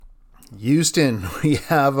Houston, we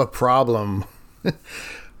have a problem.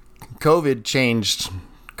 COVID changed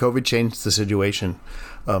the situation.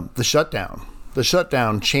 The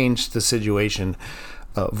shutdown changed the situation.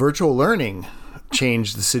 Virtual learning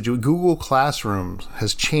changed the situation. Google Classroom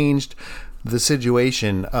has changed the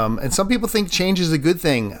situation. And some people think change is a good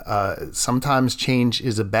thing. Sometimes change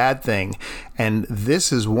is a bad thing. And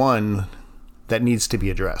this is one that needs to be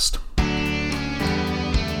addressed.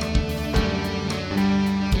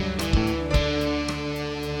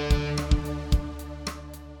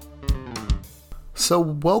 So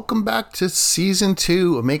welcome back to season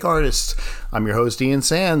 2 of Make Artists. I'm your host, Ian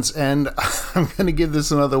Sands, and I'm going to give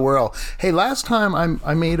this another whirl. Hey, last time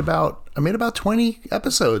I made about 20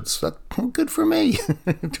 episodes. That's good for me.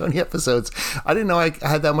 20 episodes. I didn't know I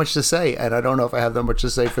had that much to say, and I don't know if I have that much to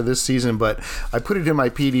say for this season, but I put it in my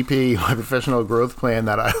PDP, my professional growth plan,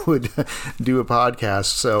 that I would do a podcast.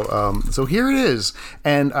 So here it is.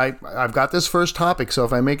 And I've got this first topic, so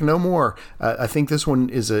if I make no more, I think this one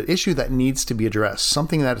is an issue that needs to be addressed.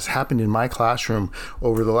 Something that has happened in my classroom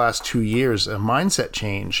over the last 2 years, a mindset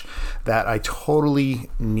change that I totally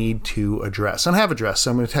need to address and have addressed. So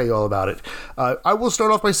I'm going to tell you all about it. I will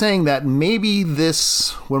start off by saying that maybe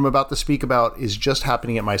what I'm about to speak about is just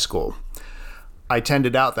happening at my school. I tend to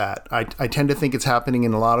doubt that. I tend to think it's happening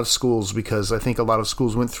in a lot of schools because I think a lot of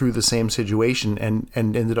schools went through the same situation and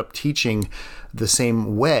ended up teaching the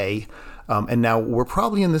same way. And now we're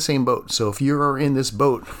probably in the same boat. So if you're in this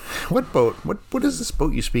boat, what boat? What is this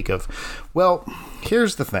boat you speak of? Well,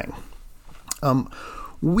 here's the thing.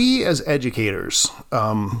 We as educators,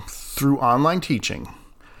 through online teaching,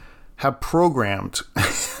 have programmed,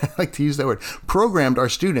 I like to use that word, programmed our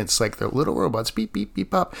students like they're little robots, beep, beep, beep,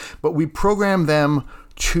 pop. But we program them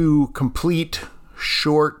to complete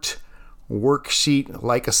short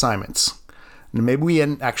worksheet-like assignments. And maybe we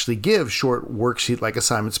didn't actually give short worksheet-like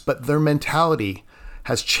assignments, but their mentality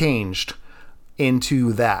has changed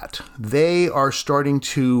into that. They are starting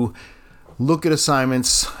to look at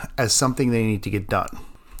assignments as something they need to get done.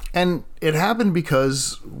 And it happened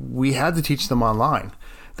because we had to teach them online.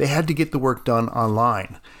 They had to get the work done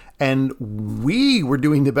online. And we were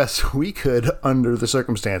doing the best we could under the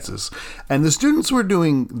circumstances. And the students were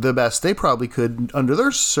doing the best they probably could under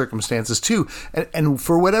their circumstances too. And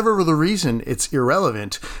for whatever the reason, it's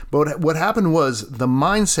irrelevant. But what happened was the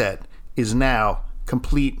mindset is now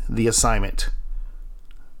complete the assignment.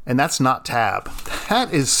 And that's not TAB.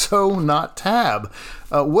 That is so not TAB.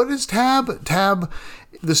 What is TAB? TAB,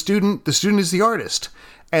 the student is the artist.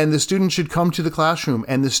 And the student should come to the classroom,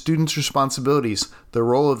 and the student's responsibilities, the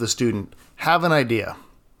role of the student. Have an idea.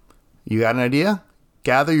 You got an idea?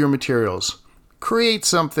 Gather your materials. Create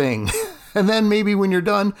something. And then maybe when you're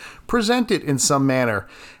done, present it in some manner.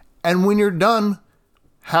 And when you're done,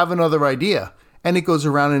 have another idea. And it goes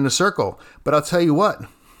around in a circle. But I'll tell you what,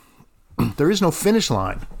 there is no finish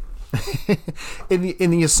line.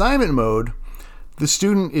 In the assignment mode, the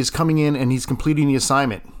student is coming in and he's completing the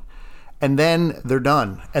assignment. And then they're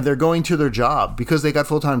done, and they're going to their job because they got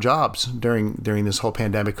full-time jobs during this whole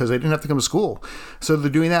pandemic because they didn't have to come to school. So they're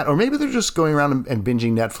doing that, or maybe they're just going around and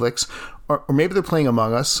binging Netflix, or maybe they're playing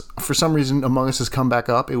Among Us. For some reason, Among Us has come back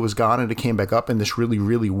up. It was gone, and it came back up in this really,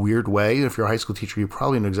 really weird way. If you're a high school teacher, you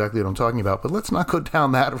probably know exactly what I'm talking about. But let's not go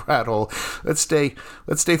down that rat hole. Let's stay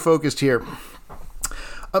focused here.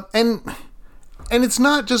 And it's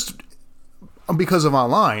not just because of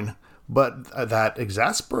online. But that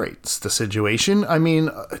exasperates the situation. I mean,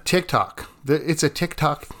 TikTok. It's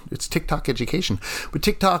TikTok education. But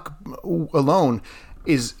TikTok alone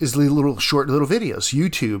is little short videos.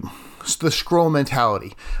 YouTube, the scroll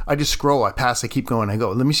mentality. I just scroll, I pass, I keep going, I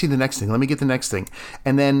go, let me see the next thing, let me get the next thing.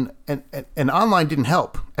 And then, and online didn't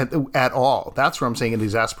help at all. That's where I'm saying it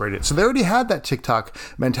exasperated. So they already had that TikTok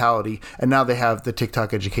mentality, and now they have the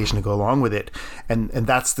TikTok education to go along with it. And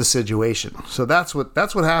that's the situation. So that's what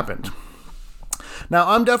happened. Now,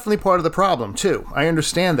 I'm definitely part of the problem, too. I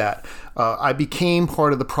understand that. I became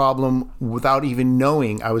part of the problem without even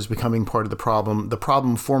knowing I was becoming part of the problem. The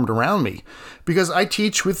problem formed around me because I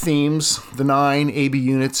teach with themes, the 9 AB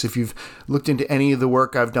units. If you've looked into any of the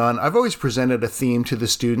work I've done, I've always presented a theme to the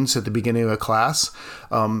students at the beginning of a class,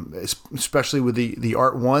 especially with the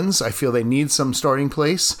art ones. I feel they need some starting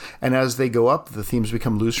place. And as they go up, the themes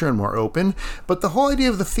become looser and more open. But the whole idea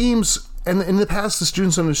of the themes, and in the past, the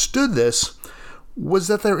students understood this, was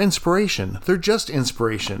that they're inspiration. They're just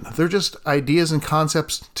inspiration. They're just ideas and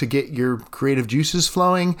concepts to get your creative juices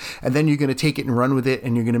flowing, and then you're going to take it and run with it,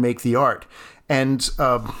 and you're going to make the art. And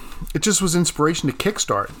it just was inspiration to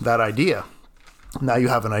kickstart that idea. Now you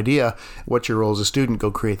have an idea. What's your role as a student?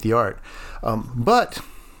 Go create the art. But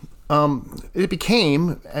it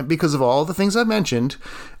became, because of all the things I mentioned,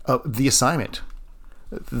 the assignment.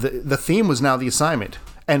 The theme was now the assignment.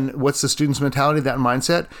 And what's the student's mentality, that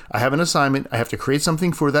mindset? I have an assignment. I have to create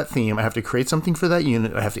something for that theme. I have to create something for that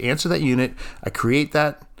unit. I have to answer that unit. I create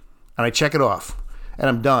that, and I check it off. And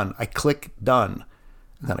I'm done. I click done.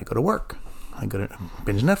 And then I go to work. I go to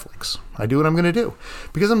binge Netflix. I do what I'm going to do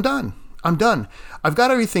because I'm done. I'm done. I've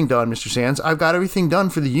got everything done, Mr. Sands. I've got everything done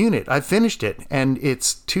for the unit. I've finished it, and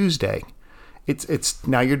it's Tuesday. It's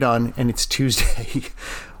now you're done, and it's Tuesday.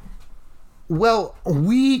 Well,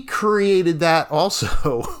 we created that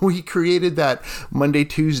also. We created that Monday,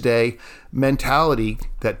 Tuesday mentality,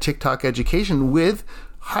 that TikTok education with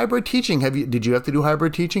hybrid teaching. Did you have to do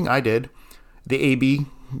hybrid teaching? I did. The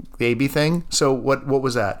AB thing. So what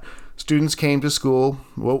was that? Students came to school.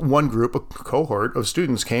 Well, one group, a cohort of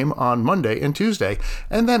students came on Monday and Tuesday,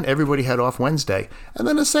 and then everybody had off Wednesday. And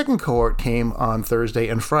then a second cohort came on Thursday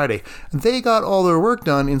and Friday. They got all their work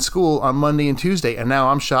done in school on Monday and Tuesday, and now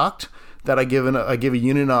I'm shocked that I give a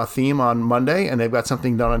unit a theme on Monday and they've got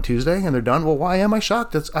something done on Tuesday and they're done. Well, why am I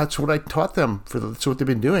shocked? That's what I taught them that's what they've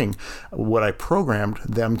been doing, what I programmed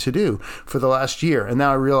them to do for the last year. And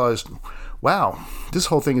now I realized, wow, this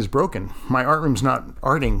whole thing is broken. My art room's not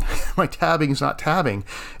arting. My tabbing is not tabbing.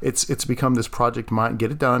 It's become this project mind.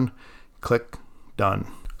 Get it done. Click done.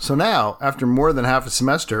 So now, after more than half a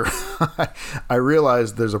semester, I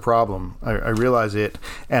realize there's a problem. I realize it,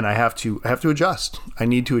 and I have to adjust. I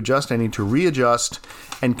need to adjust. I need to readjust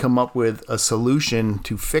and come up with a solution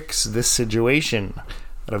to fix this situation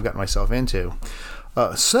that I've gotten myself into.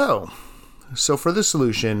 So for the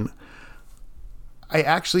solution, I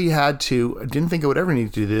actually didn't think I would ever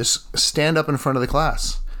need to do this, stand up in front of the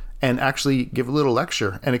class and actually give a little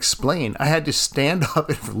lecture and explain. I had to stand up,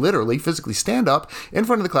 and literally, physically stand up in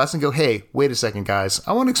front of the class and go, hey, wait a second, guys.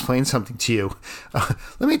 I want to explain something to you.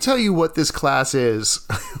 Let me tell you what this class is.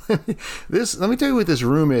 Let me tell you what this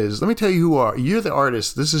room is. Let me tell you who you are. You're the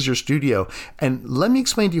artist. This is your studio. And let me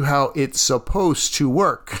explain to you how it's supposed to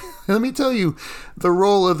work. Let me tell you the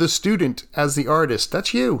role of the student as the artist.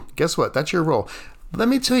 That's you. Guess what? That's your role. Let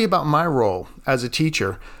me tell you about my role as a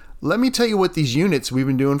teacher. Let me tell you what these units we've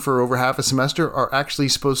been doing for over half a semester are actually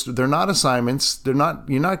supposed to. They're not assignments. You're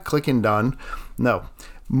not clicking done. No.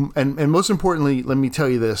 And most importantly, let me tell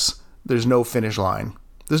you this. There's no finish line.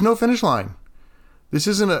 There's no finish line. This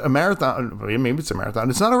isn't a marathon. Maybe it's a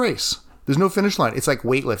marathon. It's not a race. There's no finish line. It's like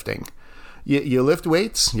weightlifting. You lift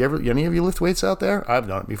weights. Any of you lift weights out there? I've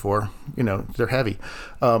done it before. They're heavy.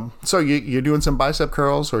 So you're doing some bicep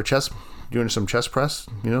curls or doing some chest press,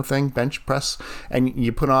 bench press, and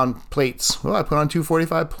you put on plates. Well, I put on 2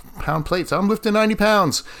 45-pound plates. I'm lifting 90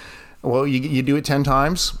 pounds. Well, you do it 10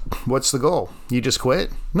 times. What's the goal? You just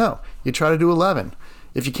quit? No, you try to do 11.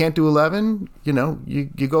 If you can't do 11,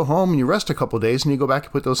 you go home and you rest a couple of days and you go back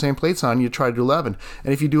and put those same plates on. You try to do 11.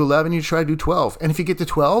 And if you do 11, you try to do 12. And if you get to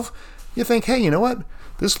 12, you think, hey, you know what?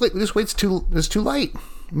 This weight's too light.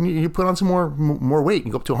 You put on some more weight.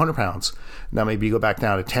 You go up to 100 pounds. Now maybe you go back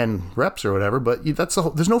down to 10 reps or whatever. But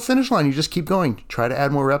there's no finish line. You just keep going. Try to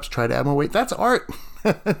add more reps. Try to add more weight. That's art.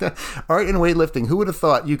 Art and weightlifting. Who would have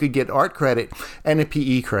thought you could get art credit and a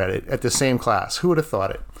PE credit at the same class? Who would have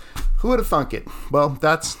thought it? Who would have thunk it? Well,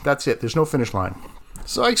 that's it. There's no finish line.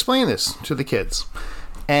 So I explained this to the kids,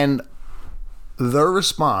 and their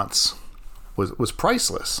response was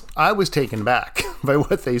priceless. I was taken aback by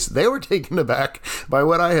what they were taken aback by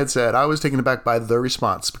what I had said. I was taken aback by their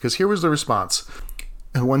response, because here was the response.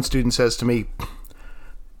 And one student says to me,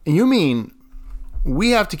 "You mean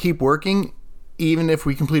we have to keep working even if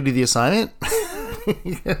we completed the assignment?"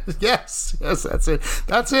 Yes, that's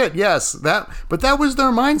it. Yes, but that was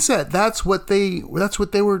their mindset. That's what they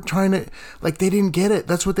were trying to, they didn't get it.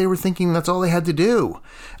 That's what they were thinking. That's all they had to do.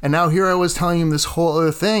 And now here I was telling them this whole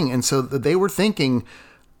other thing. And so they were thinking,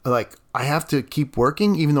 I have to keep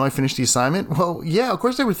working even though I finished the assignment. Well, yeah, of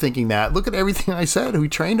course they were thinking that. Look at everything I said. We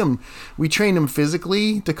trained them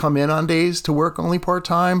physically to come in on days to work only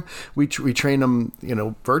part-time. We trained them,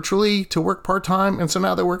 virtually to work part-time. And so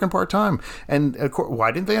now they're working part-time. And of course,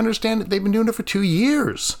 why didn't they understand it? They've been doing it for 2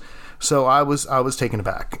 years. So I was taken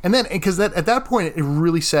aback. And then, because at that point, it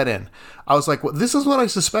really set in. I was like, well, this is what I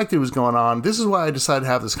suspected was going on. This is why I decided to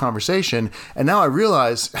have this conversation. And now I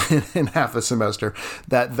realize in half a semester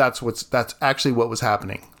that that's actually what was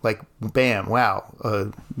happening. Bam, wow.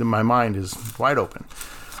 My mind is wide open.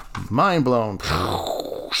 Mind blown.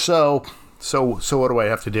 So what do I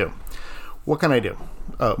have to do? What can I do?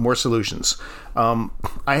 More solutions.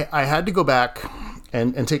 I had to go back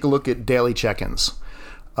and take a look at daily check-ins.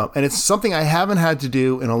 And it's something I haven't had to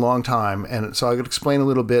do in a long time. And so I could explain a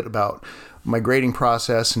little bit about my grading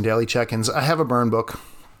process and daily check-ins, I have a burn book.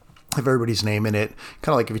 I have everybody's name in it,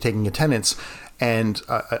 kind of like if you're taking attendance, and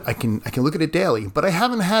I can look at it daily, but I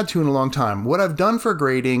haven't had to in a long time. What I've done for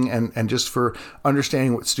grading and just for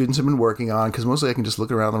understanding what students have been working on, because mostly I can just look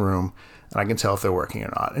around the room and I can tell if they're working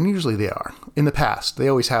or not, and usually they are. In the past, they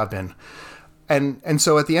always have been. And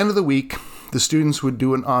so at the end of the week, the students would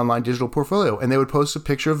do an online digital portfolio, and they would post a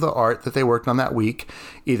picture of the art that they worked on that week,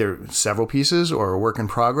 either several pieces or a work in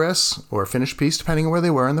progress or a finished piece, depending on where they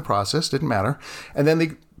were in the process, didn't matter. And then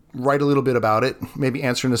they write a little bit about it, maybe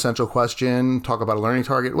answer an essential question, talk about a learning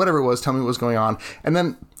target, whatever it was, tell me what was going on. And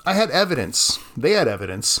then I had evidence. They had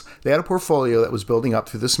evidence. They had a portfolio that was building up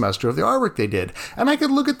through the semester of the artwork they did. And I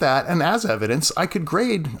could look at that, and as evidence, I could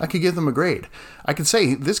give them a grade. I could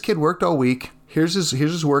say, this kid worked all week. Here's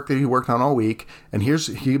his work that he worked on all week, and here's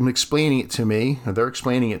him explaining it to me, or they're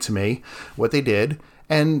explaining it to me, what they did,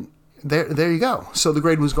 and there you go. So the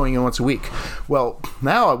grade was going in once a week. Well,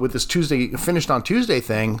 now with this finished on Tuesday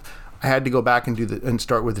thing, I had to go back and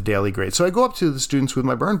start with the daily grade. So I go up to the students with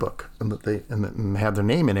my burn book and they have their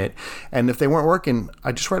name in it. And if they weren't working,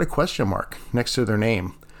 I just write a question mark next to their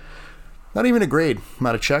name. Not even a grade,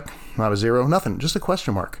 not a check, not a zero, nothing, just a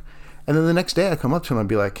question mark. And then the next day I come up to him and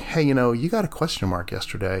be like, hey, you got a question mark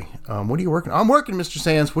yesterday. What are you working on? I'm working, Mr.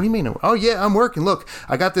 Sands. What do you mean? Oh, yeah, I'm working. Look,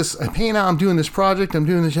 I got this paint out. I'm doing this project. I'm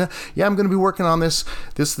doing this. Yeah, I'm going to be working on this.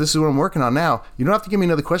 This is what I'm working on now. You don't have to give me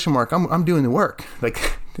another question mark. I'm doing the work.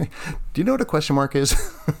 Like, do you know what a question mark is?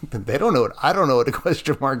 They don't know it. I don't know what a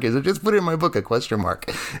question mark is. I just put it in my book, a question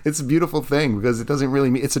mark. It's a beautiful thing because it doesn't really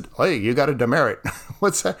mean hey, you got a demerit.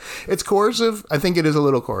 What's that? It's coercive. I think it is a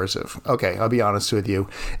little coercive. Okay, I'll be honest with you.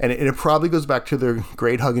 And it probably goes back to their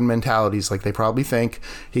grade hugging mentalities. Like they probably think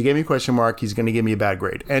he gave me a question mark, he's going to give me a bad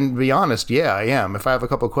grade. And to be honest, yeah, I am. If I have a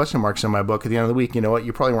couple of question marks in my book at the end of the week, you know what?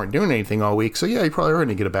 You probably weren't doing anything all week. So yeah, you probably are going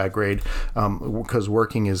to get a bad grade because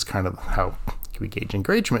working is kind of how we gauge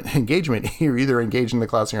engagement. You're either engaged in the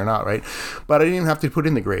class or you're not, right? But I didn't even have to put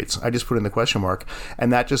in the grades. I just put in the question mark.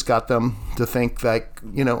 And that just got them to think that,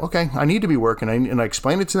 okay, I need to be working. And I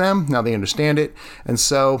explained it to them. Now they understand it. And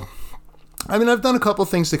so, I've done a couple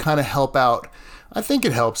things to kind of help out. I think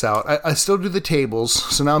it helps out. I still do the tables.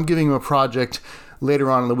 So now I'm giving them a project later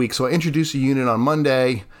on in the week. So I introduce a unit on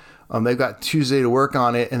Monday. They've got Tuesday to work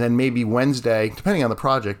on it, and then maybe Wednesday, depending on the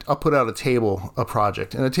project, I'll put out a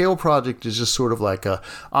project. And a table project is just sort of like a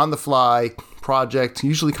on-the-fly project,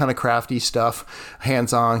 usually kind of crafty stuff,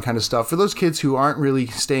 hands-on kind of stuff for those kids who aren't really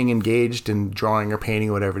staying engaged in drawing or painting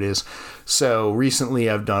or whatever it is. So recently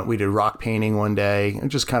we did rock painting one day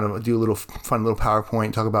and just kind of do a little fun little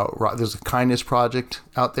PowerPoint, talk about there's a kindness project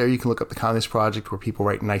out there. You can look up the kindness project where people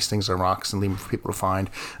write nice things on rocks and leave them for people to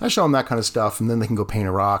find. I show them that kind of stuff and then they can go paint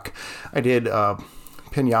a rock. I did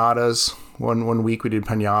piñatas. One week we did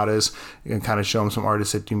piñatas and kind of show them some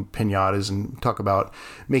artists that do piñatas and talk about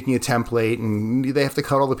making a template, and they have to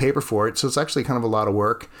cut all the paper for it. So it's actually kind of a lot of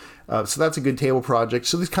work. So that's a good table project.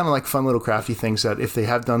 So these kind of like fun little crafty things that if they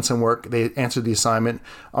have done some work, they answered the assignment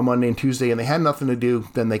on Monday and Tuesday and they had nothing to do,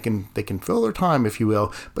 then they can fill their time, if you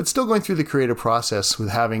will, but still going through the creative process with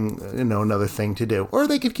having, another thing to do. Or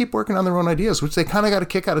they could keep working on their own ideas, which they kind of got a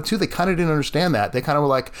kick out of too. They kind of didn't understand that. They kind of were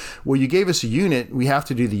like, well, you gave us a unit, we have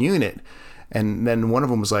to do the unit. And then one of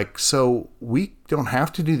them was like, so we don't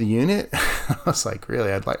have to do the unit? I was like,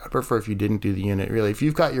 really? I'd prefer if you didn't do the unit, really. If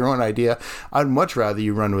you've got your own idea, I'd much rather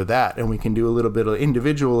you run with that. And we can do a little bit of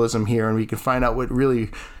individualism here and we can find out what really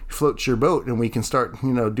floats your boat. And we can start,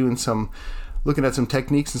 looking at some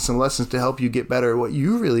techniques and some lessons to help you get better at what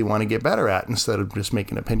you really want to get better at instead of just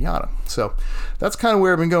making a piñata. So that's kind of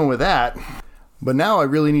where I've been going with that. But now I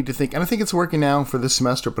really need to think, and I think it's working now for this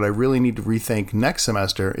semester, but I really need to rethink next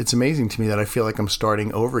semester. It's amazing to me that I feel like I'm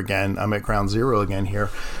starting over again. I'm at ground zero again here,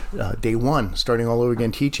 day one, starting all over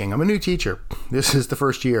again teaching. I'm a new teacher. This is the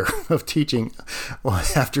first year of teaching. Well,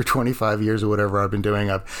 after 25 years or whatever I've been doing,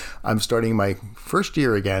 I'm starting my first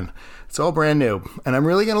year again. It's all brand new. And I'm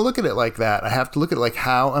really going to look at it like that. I have to look at like,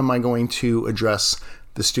 how am I going to address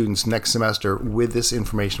the students next semester with this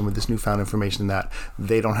information, with this newfound information that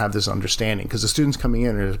they don't have this understanding? Because the students coming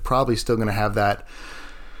in are probably still going to have that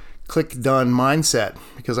click done mindset,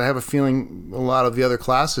 because I have a feeling a lot of the other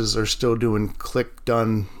classes are still doing click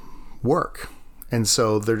done work. And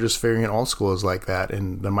so they're just figuring all school is like that.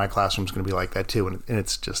 And then my classroom's going to be like that too. And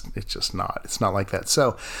it's not like that.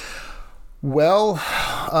 So,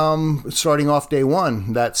 starting off day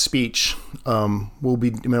one, that speech will be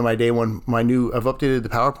my day one. I've updated the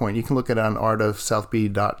PowerPoint. You can look at it on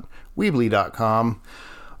artofsouthb.weebly.com.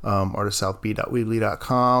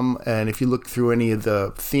 artistsouthb.weebly.com. And if you look through any of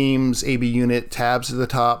the themes, AB unit tabs at the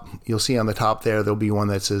top, you'll see on the top there'll be one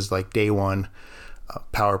that says like day one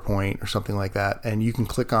PowerPoint or something like that, and you can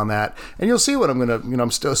click on that and you'll see what I'm gonna, I'm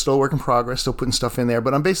still work in progress, still putting stuff in there,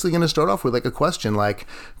 but I'm basically going to start off with like a question, like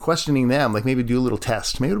questioning them, like maybe do a little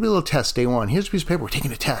test. Maybe it'll be a little test day one. Here's a piece of paper, we're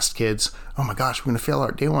taking a test, kids. Oh my gosh, we're going to fail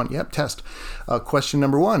our day one. Yep, test. Question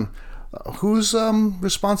number one, whose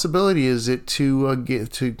responsibility is it to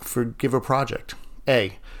give a project?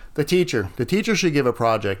 A, the teacher. The teacher should give a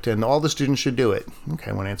project and all the students should do it.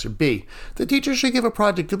 Okay, one answer. B, the teacher should give a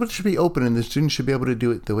project, but it should be open and the students should be able to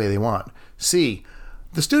do it the way they want. C,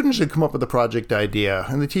 the students should come up with a project idea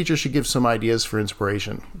and the teacher should give some ideas for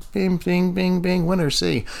inspiration. Bing, bing, bing, bing, winner.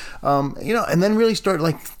 C. And then really start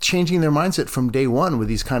like changing their mindset from day one with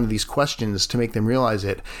these questions to make them realize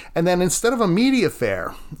it. And then instead of a media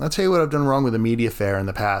fair, I'll tell you what I've done wrong with a media fair in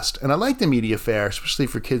the past. And I like the media fair, especially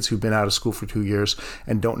for kids who've been out of school for 2 years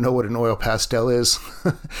and don't know what an oil pastel is.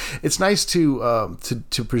 It's nice to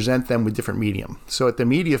present them with different medium. So at the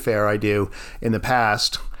media fair I do in the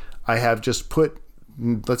past, I have just put,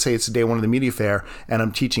 let's say it's day one of the media fair and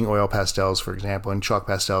I'm teaching oil pastels, for example, and chalk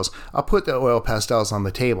pastels. I'll put the oil pastels on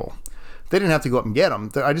the table. They didn't have to go up and get them.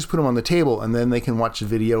 I just put them on the table and then they can watch the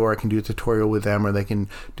video or I can do a tutorial with them or they can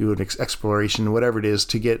do an exploration, whatever it is,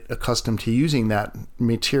 to get accustomed to using that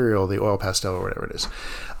material, the oil pastel or whatever it is.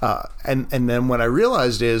 And then what I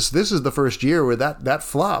realized is this is the first year where that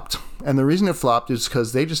flopped. And the reason it flopped is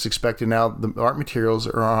because they just expected now the art materials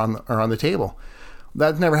are on the table.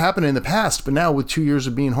 That's never happened in the past, but now with 2 years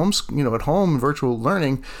of being home, at home, virtual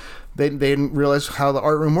learning, they didn't realize how the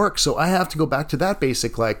art room works. So I have to go back to that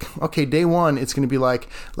basic, like, okay, day one, it's going to be like,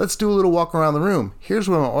 let's do a little walk around the room. Here's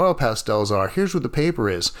where my oil pastels are. Here's where the paper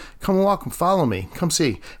is. Come walk and follow me. Come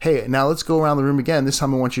see. Hey, now let's go around the room again. This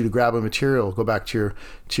time I want you to grab a material, go back to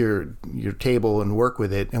your table and work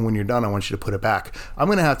with it. And when you're done, I want you to put it back. I'm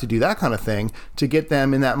going to have to do that kind of thing to get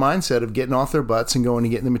them in that mindset of getting off their butts and going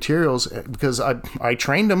and getting the materials, because I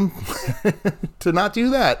trained them to not do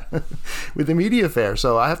that with the media fair.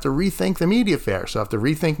 So I have to rethink the media fair. So I have to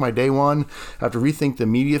rethink my day one. I have to rethink the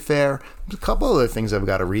media fair. There's a couple other things I've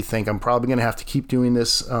got to rethink. I'm probably going to have to keep doing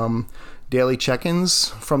this daily check-ins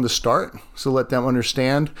from the start. So let them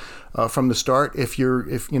understand from the start if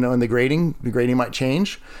in the grading might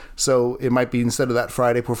change. So it might be, instead of that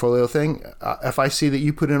Friday portfolio thing, if I see that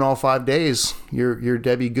you put in all 5 days, you're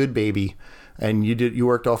Debbie Good Baby, and you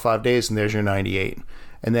worked all 5 days, and there's your 98.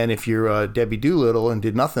 And then if you're Debbie Doolittle and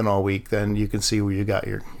did nothing all week, then you can see where you got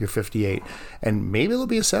your 58. And maybe there'll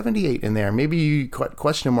be a 78 in there. Maybe you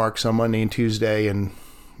question marks on Monday and Tuesday and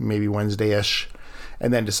maybe Wednesday-ish,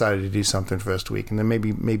 and then decided to do something for this week. And then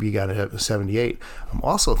maybe you got a 78. I'm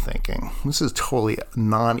also thinking, this is totally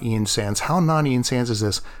non-Ian Sands. How non-Ian Sands is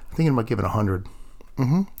this? I'm thinking about giving 100.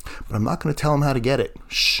 But I'm not going to tell them how to get it.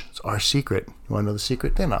 Shh, it's our secret. You want to know the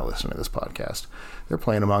secret? They're not listening to this podcast. They're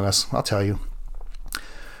playing among us. I'll tell you.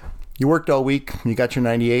 You worked all week, you got your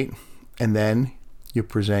 98, and then you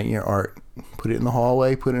present your art. Put it in the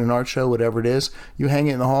hallway, put it in an art show, whatever it is. You hang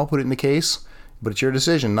it in the hall, put it in the case, but it's your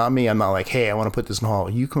decision, not me. I'm not like, hey, I want to put this in the hall.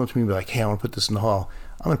 You come up to me and be like, hey, I want to put this in the hall.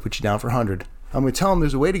 I'm going to put you down for 100. I'm going to tell them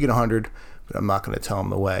there's a way to get 100, but I'm not going to tell them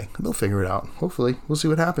the way. They'll figure it out. Hopefully, we'll see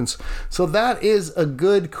what happens. So that is a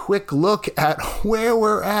good, quick look at where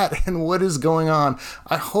we're at and what is going on.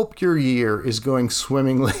 I hope your year is going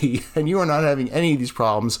swimmingly and you are not having any of these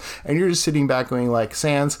problems and you're just sitting back going like,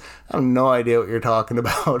 Sands, I have no idea what you're talking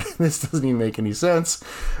about. This doesn't even make any sense.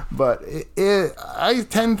 But I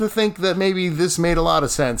tend to think that maybe this made a lot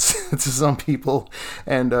of sense to some people,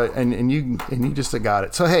 and you just got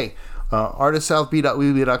it. So hey,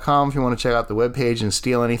 artistsouthb.weebly.com if you want to check out the webpage and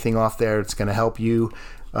steal anything off there. It's going to help you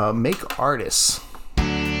make artists.